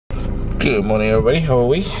Good morning everybody, how are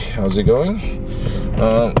we? How's it going?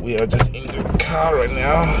 We are just in the car right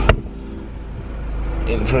now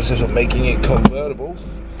in the process of making it convertible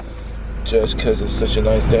just because it's such a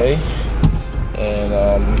nice day, and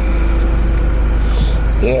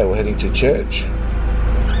yeah, we're heading to church.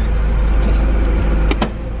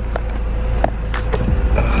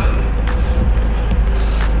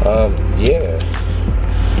 Yeah,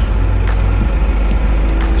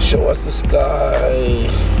 show us the sky.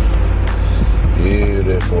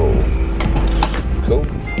 Beautiful. Cool.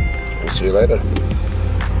 We'll see you later.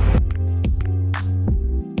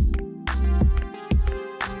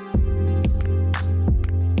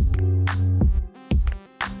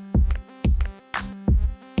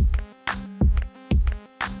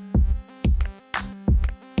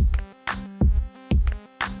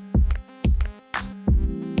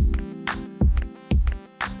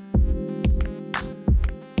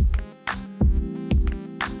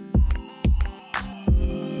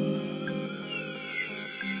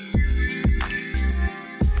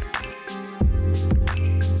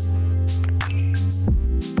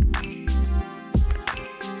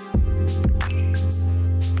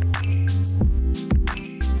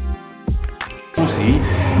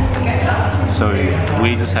 So we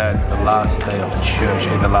just had the last day of church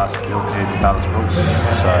in the last building in Dallas Brooks.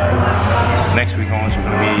 So next week onwards we're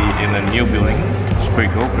going to be in a new building. It's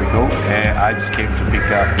pretty cool, And I just came to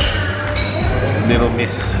pick up little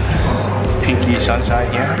Miss Pinky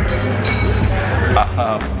Sunshine here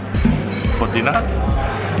for dinner.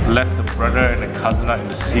 Left the brother and the cousin out in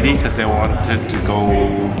the city because they wanted to go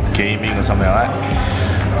gaming or something like that.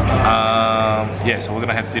 Yeah, so we're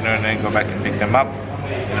gonna have dinner and then go back and pick them up.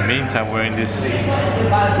 In the meantime, we're in this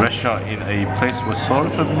restaurant in a place we're sort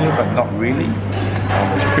of familiar but not really.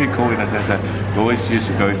 It's pretty cool in the sense that we always used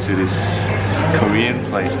to go to this Korean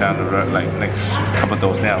place down the road, like next couple of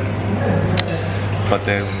doors down. But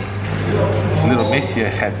then little Miss here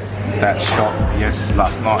had that shop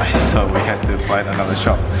last night, so we had to find another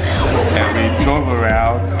shop. And we drove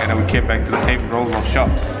around and then we came back to the same row of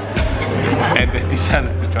shops. And then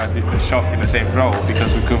decided to try a different shop in the same row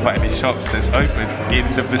because we couldn't find any shops that's open in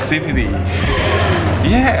the vicinity.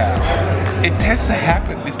 Yeah, it tends to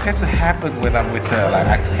happen. This tends to happen when I'm with her. Like,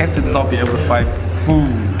 I tend to not be able to find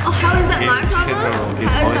food. Oh, how is that my problem?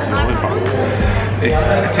 It's always your own problem. I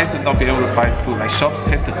tend to not be able to find food. Like, shops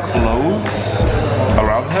tend to close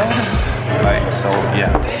around her. Like, so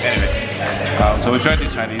yeah. Anyway. So we're trying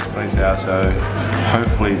this Chinese place out, so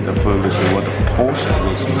hopefully the food is rewarded. The portion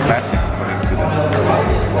looks massive according to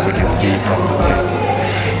what we can see from the table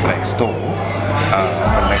next door,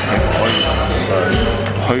 from next table. So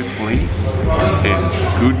hopefully it's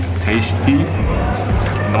good, tasty,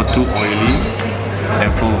 not too oily,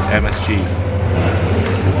 and full of MSG.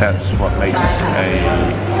 That's what makes a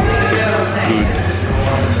good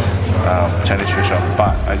Chinese restaurant.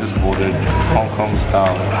 But I just ordered Hong Kong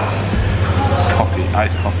style coffee,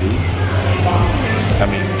 iced coffee. I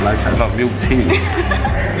mean, like not milk tea.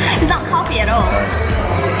 It's not coffee at all. So,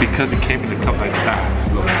 because it came in a cup like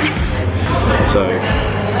that. Look. So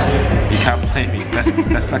you can't blame me.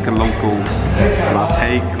 That's like a local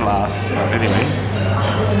latte glass. But anyway.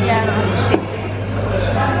 Yeah.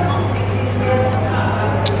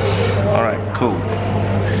 All right, cool.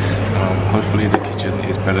 Hopefully the kitchen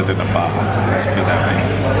is better than the bar. Let's put it that way.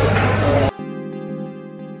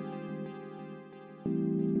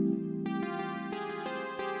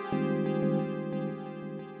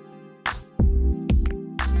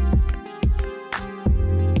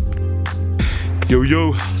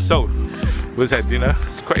 Yo, so we just had dinner.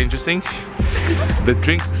 It's quite interesting. The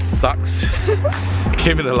drink sucks. It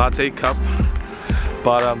came in a latte cup,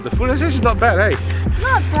 but the food is actually not bad, eh?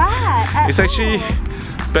 Not bad. It's actually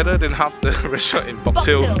better than half the restaurant in Box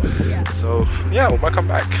Hill. Yeah. So yeah, we might come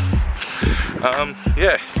back.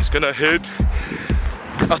 Yeah, it's gonna head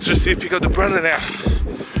out to the city, pick up the brother now.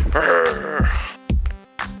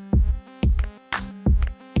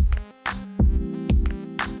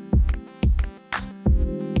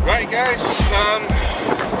 Right guys,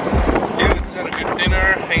 yeah, we just had a good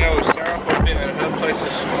dinner, hang out with Sarah for a bit at her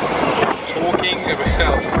places, talking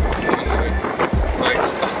about, you know, like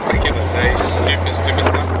stuff back in the day, stupid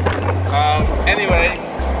stuff. Anyway,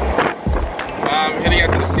 heading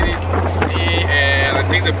out to the city, and I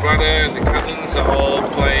think the brother and the cousins are all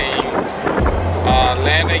playing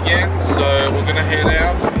LAN again, so we're gonna head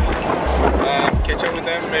out, catch up with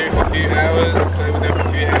them maybe for a few hours, play with them for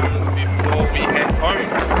a few hours before we head home.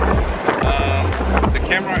 The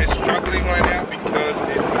camera is struggling right now because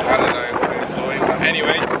I don't know what it's doing, but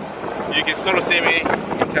anyway, you can sort of see me,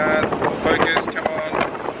 you can't focus, come on,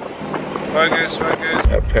 Focus, focus.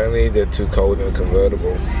 Apparently they're too cold in a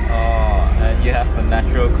convertible. Oh, and you have a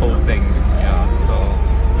natural cold thing. Yeah,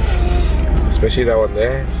 so. Especially that one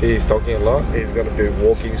there. See, he's talking a lot. He's gonna be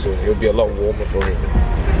walking soon. It'll be a lot warmer for him.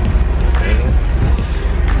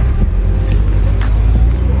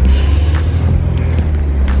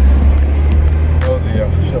 Oh dear,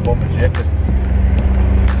 should have bought my jacket.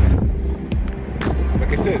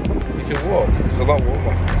 Like I said, you can walk. It's a lot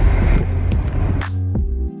warmer.